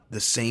The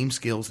same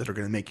skills that are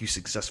going to make you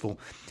successful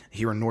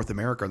here in North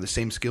America are the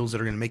same skills that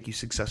are going to make you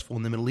successful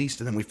in the Middle East.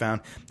 And then we found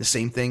the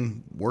same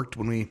thing worked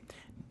when we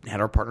had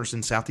our partners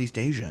in Southeast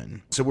Asia.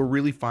 And so we're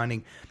really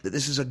finding that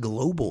this is a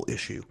global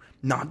issue,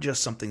 not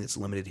just something that's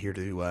limited here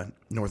to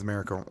North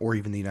America or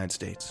even the United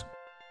States.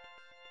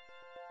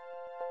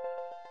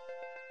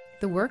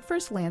 The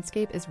workforce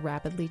landscape is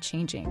rapidly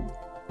changing,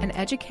 and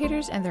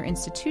educators and their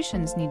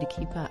institutions need to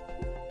keep up.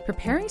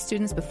 Preparing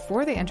students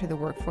before they enter the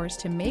workforce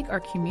to make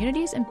our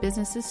communities and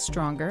businesses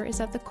stronger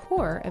is at the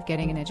core of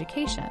getting an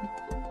education.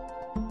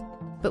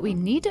 But we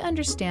need to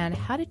understand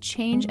how to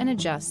change and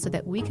adjust so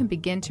that we can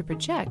begin to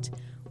project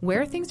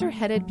where things are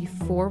headed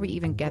before we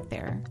even get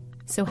there.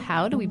 So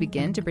how do we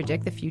begin to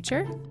predict the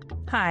future?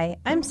 Hi,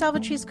 I'm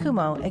Salvatrice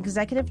Cuomo,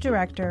 Executive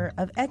Director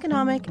of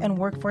Economic and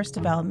Workforce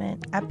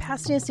Development at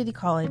Pasadena City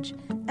College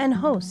and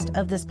host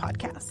of this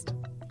podcast.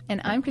 And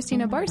I'm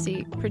Christina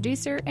Barcy,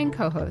 producer and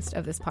co-host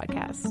of this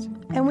podcast.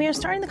 And we are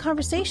starting the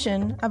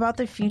conversation about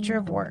the future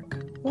of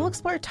work. We'll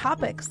explore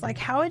topics like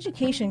how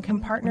education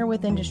can partner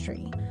with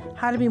industry,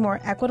 how to be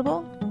more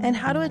equitable, and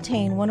how to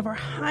attain one of our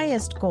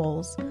highest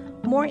goals,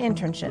 more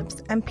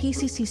internships and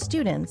PCC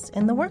students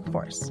in the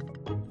workforce.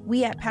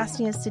 We at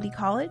Pasadena City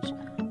College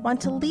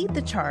want to lead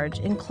the charge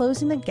in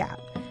closing the gap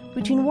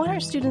between what our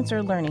students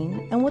are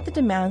learning and what the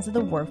demands of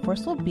the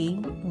workforce will be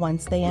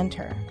once they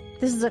enter.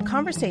 This is a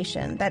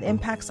conversation that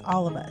impacts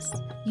all of us,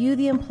 you,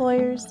 the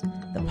employers,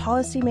 the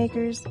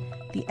policymakers,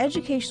 the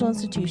educational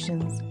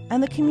institutions,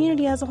 and the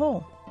community as a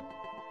whole.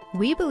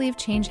 We believe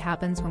change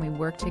happens when we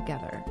work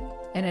together,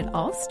 and it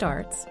all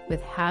starts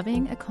with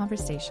having a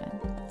conversation.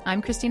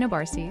 I'm Christina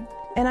Barcy.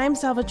 And I'm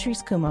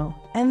Salvatrice Cuomo,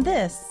 and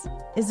this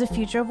is The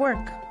Future of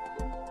Work.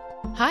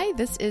 Hi,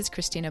 this is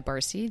Christina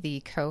Barcy,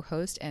 the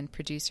co-host and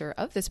producer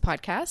of this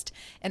podcast,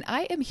 and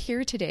I am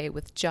here today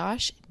with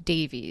Josh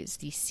Davies,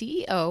 the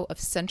CEO of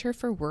Center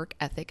for Work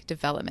Ethic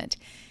Development.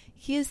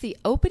 He is the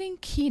opening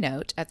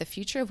keynote at the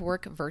Future of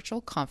Work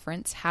virtual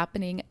conference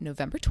happening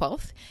November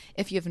 12th.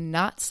 If you have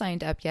not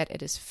signed up yet,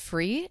 it is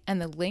free, and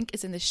the link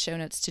is in the show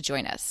notes to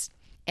join us.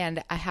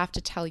 And I have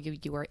to tell you,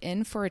 you are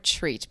in for a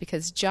treat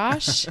because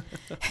Josh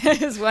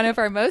is one of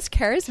our most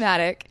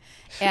charismatic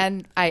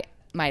and, I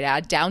might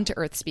add,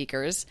 down-to-earth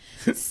speakers.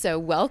 So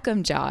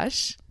welcome,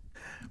 Josh.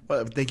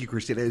 Well, thank you,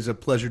 Christina. It is a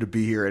pleasure to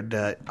be here and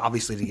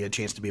obviously to get a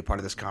chance to be a part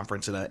of this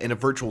conference in a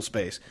virtual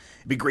space.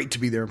 It'd be great to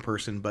be there in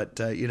person, but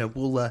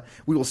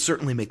we will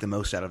certainly make the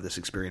most out of this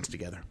experience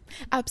together.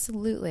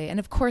 Absolutely. And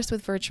of course,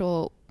 with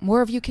virtual,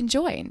 more of you can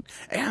join.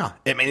 Yeah.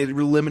 I mean, it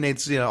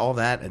eliminates all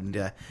that.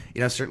 And,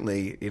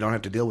 certainly you don't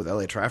have to deal with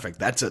LA traffic.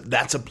 That's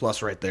a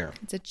plus right there.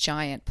 It's a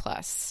giant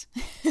plus.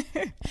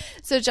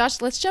 So,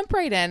 Josh, let's jump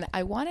right in.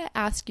 I want to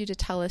ask you to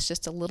tell us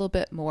just a little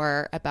bit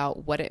more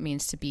about what it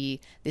means to be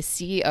the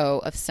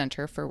CEO of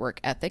Center for Work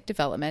Ethic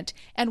Development.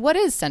 And what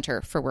is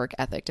Center for Work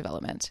Ethic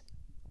Development?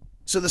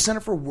 So the Center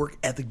for Work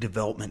Ethic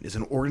Development is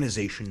an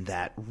organization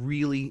that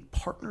really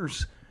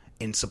partners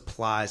and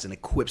supplies and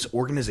equips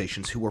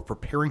organizations who are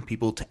preparing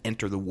people to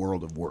enter the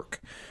world of work.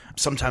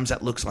 Sometimes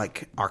that looks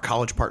like our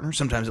college partners.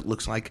 Sometimes it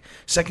looks like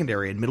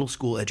secondary and middle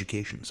school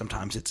education.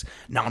 Sometimes it's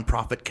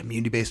nonprofit,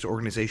 community-based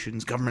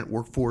organizations, government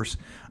workforce.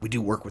 We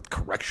do work with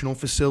correctional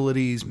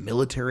facilities,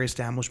 military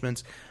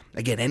establishments.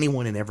 Again,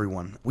 anyone and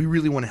everyone. We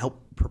really want to help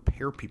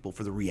prepare people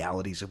for the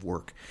realities of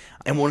work.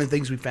 And one of the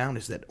things we found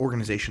is that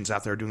organizations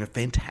out there are doing a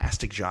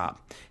fantastic job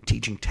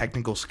teaching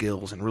technical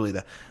skills and really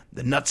the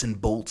nuts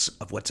and bolts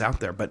of what's out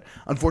there. But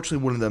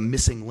unfortunately, one of the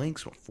missing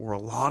links for a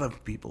lot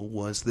of people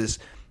was this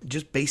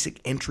just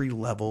basic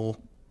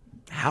entry-level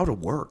how to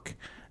work,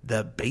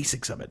 the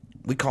basics of it.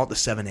 We call it the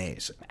 7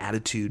 A's: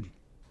 attitude,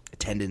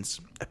 attendance,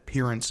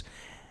 appearance,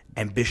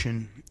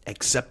 ambition,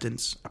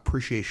 acceptance,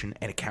 appreciation,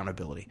 and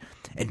accountability.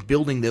 And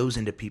building those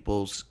into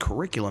people's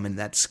curriculum and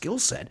that skill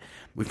set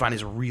we find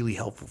is really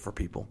helpful for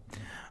people.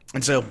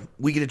 And so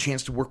we get a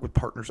chance to work with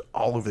partners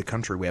all over the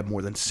country. We have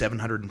more than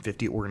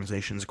 750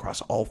 organizations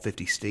across all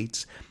 50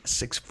 states,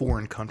 6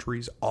 foreign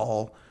countries,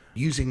 all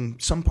using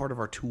some part of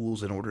our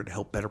tools in order to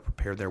help better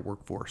prepare their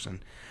workforce. And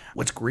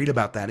what's great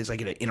about that is I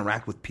get to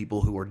interact with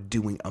people who are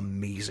doing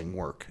amazing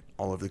work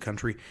all over the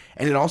country.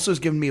 And it also has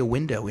given me a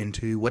window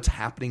into what's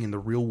happening in the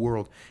real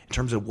world in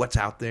terms of what's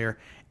out there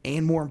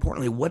and, more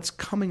importantly, what's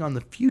coming on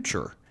the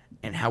future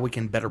and how we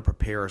can better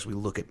prepare as we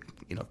look at,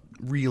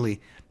 really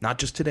not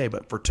just today,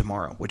 but for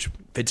tomorrow, which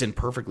fits in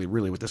perfectly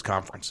really with this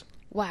conference.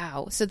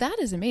 Wow. So that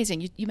is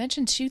amazing. You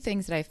mentioned 2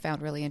 things that I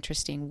found really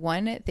interesting.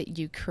 One, that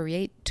you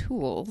create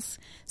tools.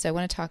 So I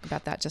want to talk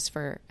about that just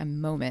for a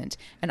moment.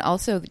 And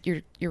also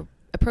you're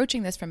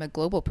approaching this from a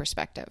global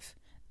perspective.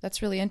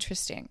 That's really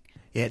interesting.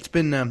 Yeah, it's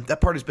been that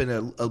part has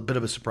been a bit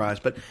of a surprise.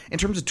 But in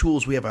terms of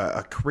tools, we have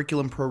a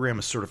curriculum program,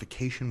 a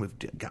certification.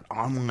 We've got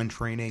online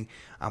training.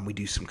 We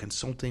do some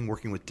consulting,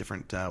 working with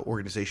different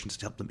organizations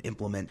to help them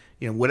implement,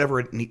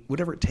 whatever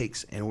it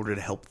takes in order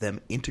to help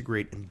them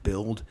integrate and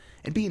build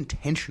and be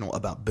intentional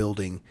about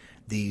building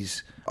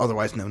these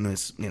otherwise known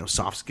as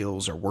soft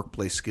skills or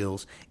workplace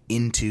skills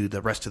into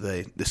the rest of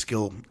the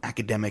skill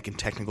academic and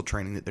technical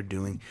training that they're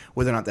doing,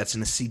 whether or not that's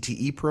in a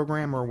CTE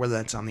program or whether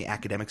that's on the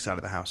academic side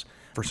of the house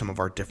for some of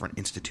our different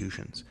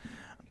institutions.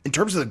 In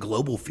terms of the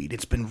global feed,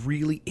 it's been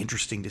really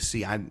interesting to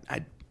see. I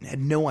had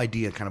no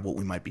idea kind of what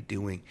we might be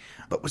doing,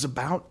 but it was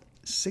about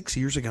 6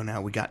 years ago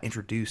now we got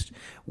introduced.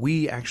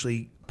 We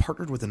actually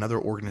partnered with another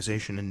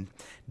organization and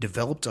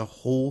developed a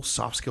whole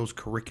soft skills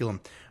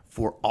curriculum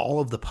for all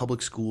of the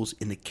public schools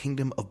in the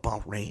Kingdom of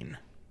Bahrain.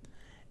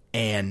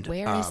 And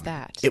where is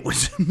that? It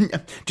was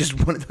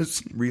just one of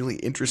those really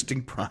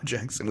interesting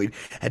projects, and we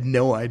had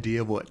no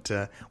idea what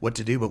to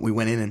do. But we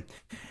went in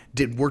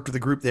and worked with a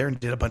group there and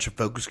did a bunch of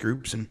focus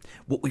groups. And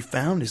what we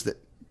found is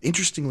that,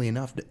 interestingly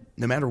enough,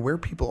 no matter where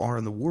people are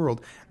in the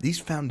world, these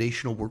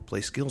foundational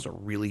workplace skills are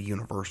really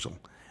universal.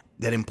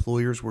 That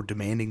employers were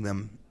demanding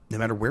them no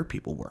matter where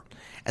people were.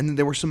 And then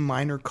there were some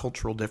minor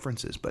cultural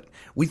differences, but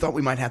we thought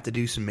we might have to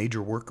do some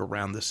major work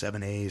around the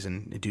 7 A's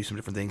and do some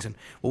different things. And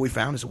what we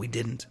found is that we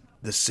didn't.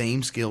 The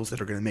same skills that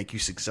are going to make you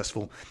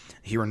successful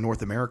here in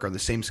North America are the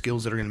same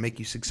skills that are going to make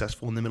you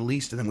successful in the Middle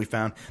East. And then we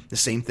found the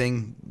same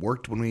thing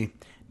worked when we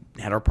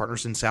had our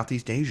partners in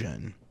Southeast Asia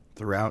and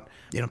throughout,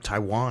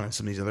 Taiwan and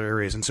some of these other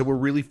areas. And so we're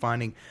really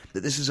finding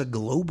that this is a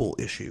global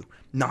issue,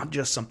 not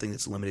just something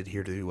that's limited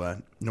here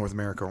to North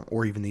America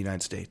or even the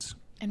United States.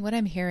 And what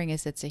I'm hearing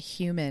is it's a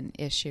human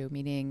issue,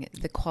 meaning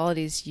the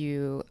qualities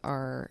you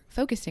are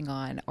focusing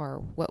on are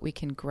what we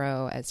can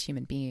grow as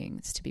human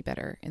beings to be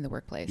better in the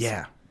workplace.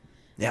 Yeah,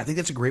 I think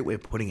that's a great way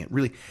of putting it.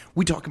 Really,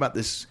 we talk about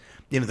this,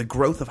 the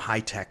growth of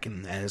high tech,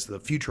 and as the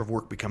future of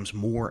work becomes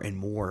more and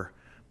more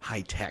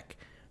high tech,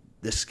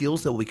 the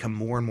skills that will become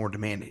more and more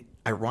demanded,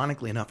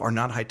 ironically enough, are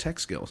not high tech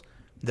skills.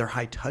 They're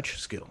high touch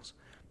skills,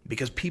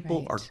 because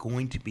people are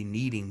going to be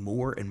needing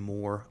more and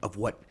more of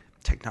what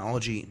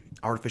technology,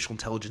 artificial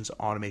intelligence,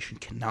 automation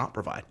cannot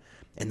provide.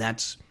 And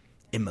that's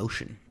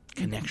emotion,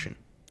 connection,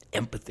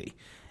 empathy.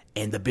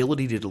 And the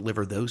ability to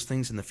deliver those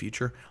things in the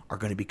future are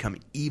going to become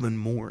even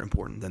more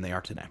important than they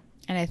are today.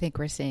 And I think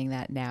we're seeing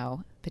that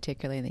now,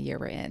 particularly in the year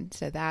we're in.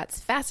 So that's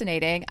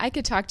fascinating. I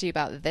could talk to you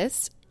about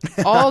this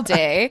all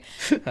day,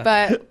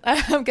 but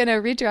I'm going to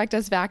redirect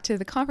us back to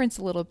the conference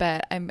a little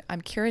bit.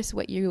 I'm curious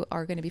what you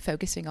are going to be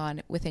focusing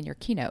on within your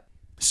keynote.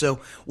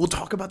 So we'll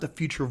talk about the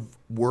future of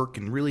work,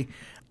 and really,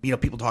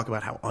 people talk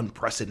about how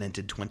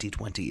unprecedented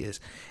 2020 is.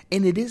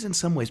 And it is in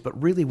some ways,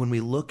 but really when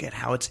we look at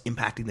how it's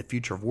impacting the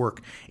future of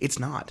work, it's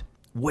not.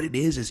 What it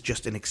is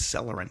just an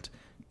accelerant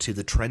to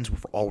the trends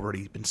we've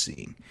already been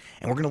seeing.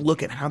 And we're going to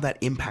look at how that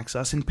impacts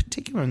us, in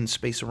particular in the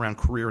space around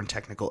career and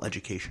technical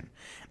education,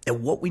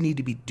 and what we need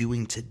to be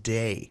doing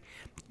today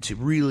to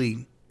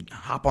really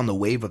hop on the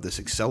wave of this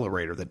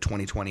accelerator that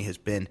 2020 has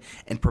been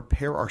and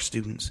prepare our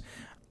students.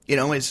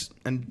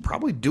 And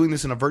probably doing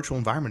this in a virtual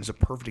environment is a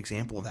perfect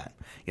example of that.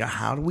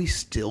 How do we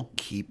still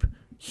keep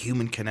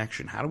human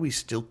connection? How do we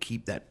still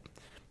keep that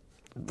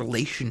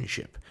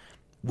relationship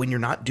when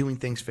you're not doing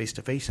things face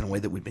to face in a way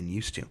that we've been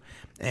used to,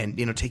 and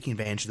taking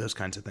advantage of those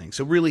kinds of things?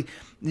 So really,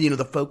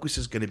 the focus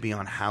is going to be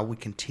on how we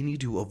continue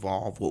to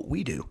evolve what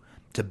we do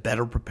to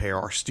better prepare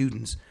our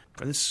students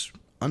for this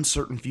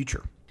uncertain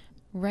future.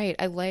 Right.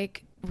 I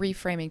like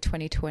reframing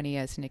 2020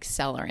 as an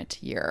accelerant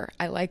year.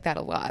 I like that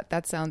a lot.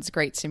 That sounds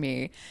great to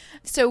me.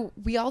 So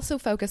we also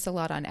focus a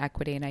lot on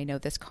equity, and I know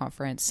this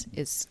conference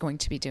is going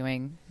to be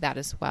doing that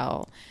as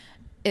well.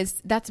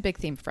 That's a big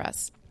theme for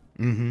us.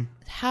 Mm-hmm.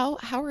 How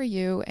are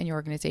you and your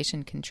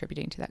organization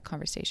contributing to that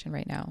conversation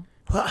right now?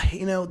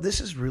 Well,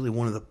 this is really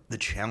one of the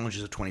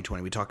challenges of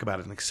 2020. We talk about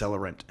an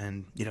accelerant,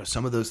 and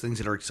some of those things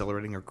that are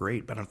accelerating are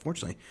great, but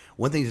unfortunately,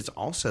 one thing that's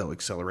also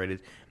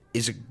accelerated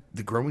is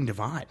the growing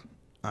divide.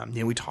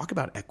 We talk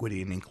about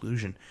equity and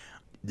inclusion.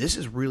 This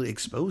has really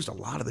exposed a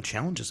lot of the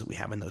challenges that we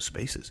have in those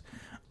spaces.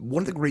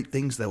 One of the great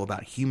things, though,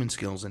 about human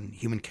skills and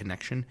human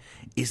connection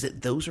is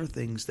that those are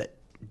things that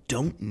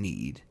don't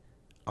need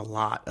a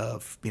lot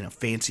of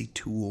fancy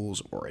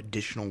tools or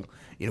additional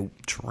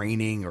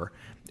training or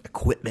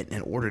equipment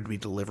in order to be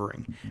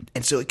delivering.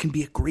 And so it can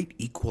be a great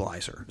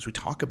equalizer as we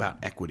talk about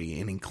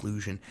equity and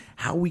inclusion,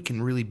 how we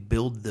can really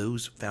build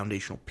those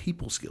foundational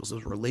people skills,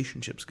 those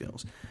relationship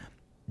skills.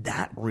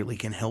 That really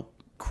can help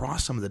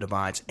cross some of the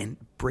divides and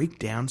break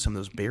down some of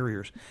those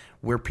barriers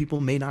where people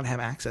may not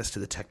have access to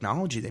the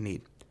technology they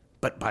need.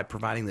 But by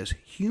providing those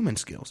human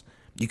skills,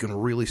 you can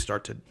really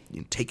start to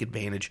take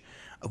advantage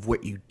of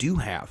what you do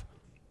have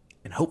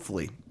and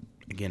hopefully,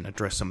 again,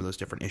 address some of those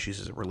different issues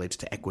as it relates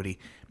to equity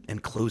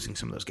and closing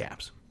some of those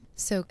gaps.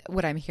 So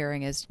what I'm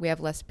hearing is we have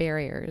less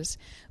barriers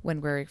when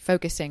we're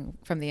focusing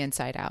from the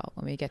inside out,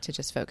 when we get to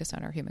just focus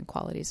on our human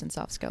qualities and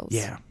soft skills.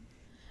 Yeah.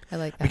 I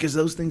like that. Because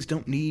those things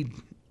don't need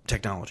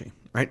technology,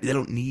 right? They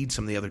don't need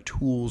some of the other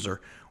tools or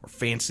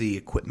fancy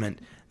equipment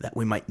that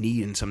we might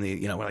need in some of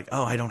the, we're like,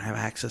 oh, I don't have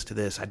access to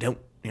this. I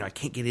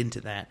can't get into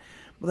that.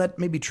 Well, that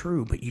may be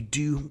true, but you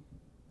do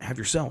have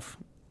yourself.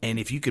 And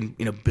if you can,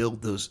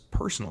 build those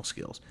personal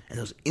skills and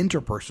those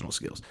interpersonal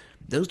skills,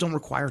 those don't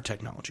require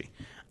technology.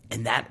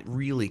 And that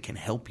really can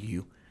help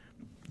you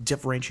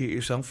differentiate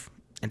yourself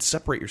and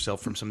separate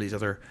yourself from some of these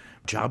other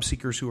job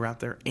seekers who are out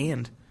there,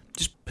 and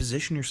just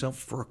position yourself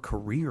for a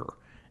career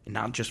and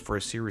not just for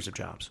a series of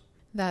jobs.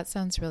 That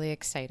sounds really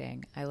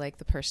exciting. I like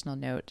the personal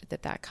note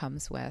that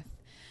comes with.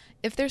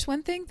 If there's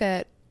one thing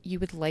that you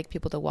would like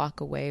people to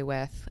walk away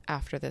with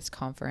after this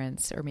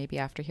conference, or maybe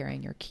after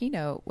hearing your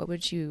keynote, what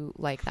would you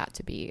like that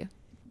to be?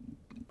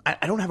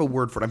 I don't have a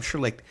word for it. I'm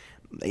sure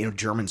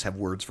Germans have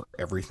words for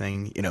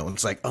everything.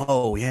 It's like,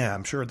 oh yeah,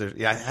 I'm sure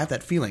I have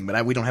that feeling,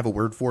 but we don't have a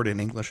word for it in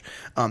English.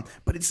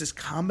 But it's this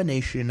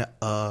combination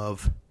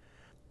of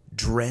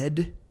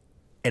dread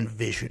and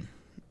vision,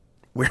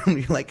 where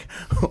you're like,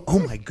 oh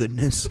my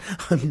goodness,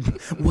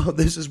 well,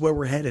 this is where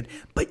we're headed.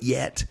 But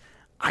yet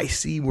I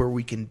see where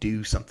we can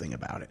do something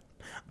about it.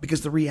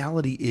 Because the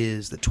reality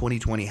is that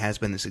 2020 has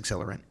been this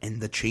accelerant,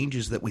 and the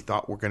changes that we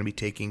thought were going to be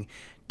taking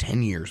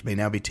 10 years may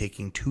now be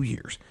taking 2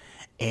 years.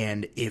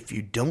 And if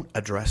you don't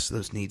address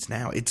those needs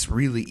now, it's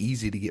really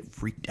easy to get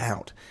freaked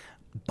out.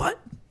 But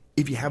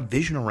if you have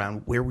vision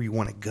around where we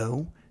want to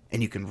go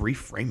and you can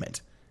reframe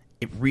it,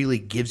 it really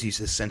gives you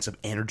this sense of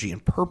energy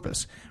and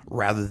purpose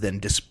rather than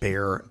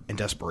despair and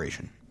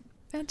desperation.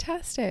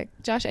 Fantastic.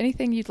 Josh,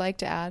 anything you'd like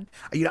to add?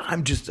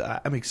 I'm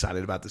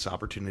excited about this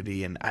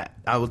opportunity, and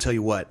I will tell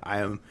you what,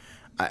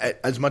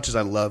 as much as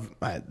I love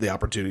the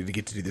opportunity to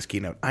get to do this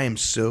keynote, I am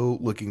so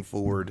looking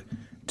forward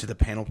to the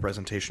panel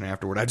presentation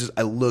afterward.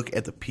 I look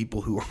at the people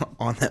who are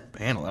on that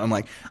panel, and I'm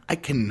like, I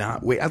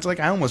cannot wait.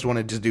 I almost want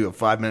to just do a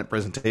 5-minute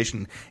presentation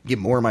and give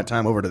more of my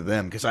time over to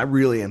them, because I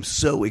really am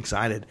so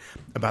excited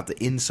about the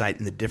insight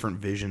and the different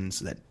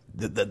visions that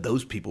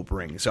those people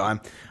bring. So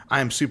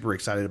I'm super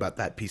excited about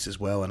that piece as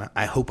well, and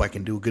I hope I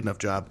can do a good enough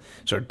job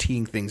sort of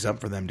teeing things up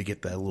for them to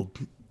get that little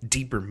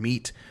deeper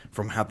meat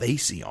from how they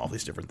see all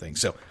these different things.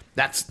 So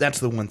that's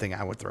the one thing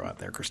I would throw out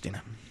there,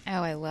 Christina.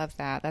 Oh, I love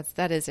that.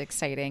 That is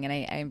exciting, and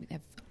I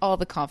have all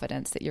the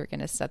confidence that you're going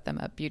to set them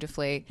up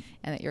beautifully,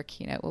 and that your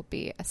keynote will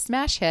be a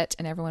smash hit,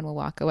 and everyone will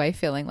walk away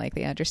feeling like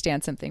they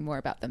understand something more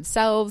about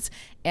themselves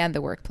and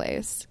the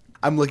workplace.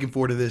 I'm looking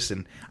forward to this,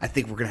 and I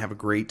think we're going to have a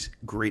great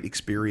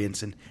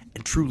experience and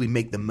truly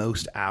make the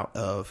most out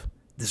of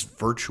this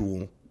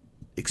virtual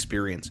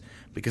experience,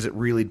 because it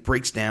really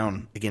breaks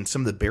down, again,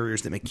 some of the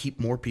barriers that may keep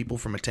more people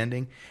from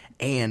attending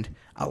and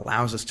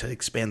allows us to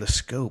expand the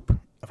scope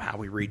of how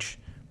we reach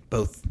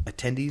both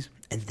attendees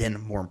and then,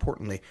 more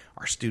importantly,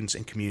 our students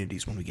and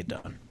communities when we get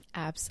done.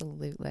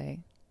 Absolutely.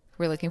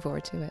 We're looking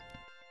forward to it.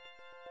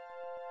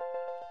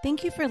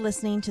 Thank you for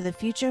listening to the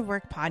Future of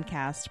Work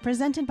podcast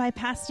presented by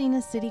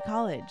Pasadena City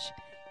College.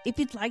 If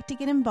you'd like to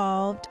get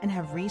involved and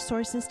have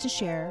resources to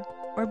share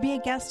or be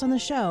a guest on the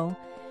show,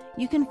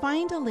 you can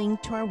find a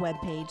link to our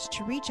webpage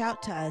to reach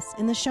out to us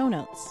in the show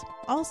notes.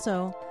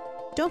 Also,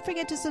 don't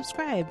forget to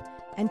subscribe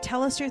and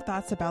tell us your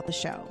thoughts about the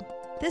show.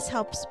 This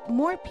helps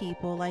more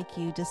people like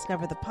you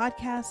discover the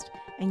podcast,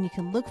 and you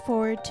can look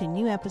forward to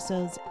new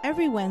episodes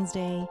every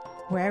Wednesday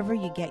wherever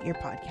you get your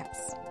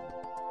podcasts.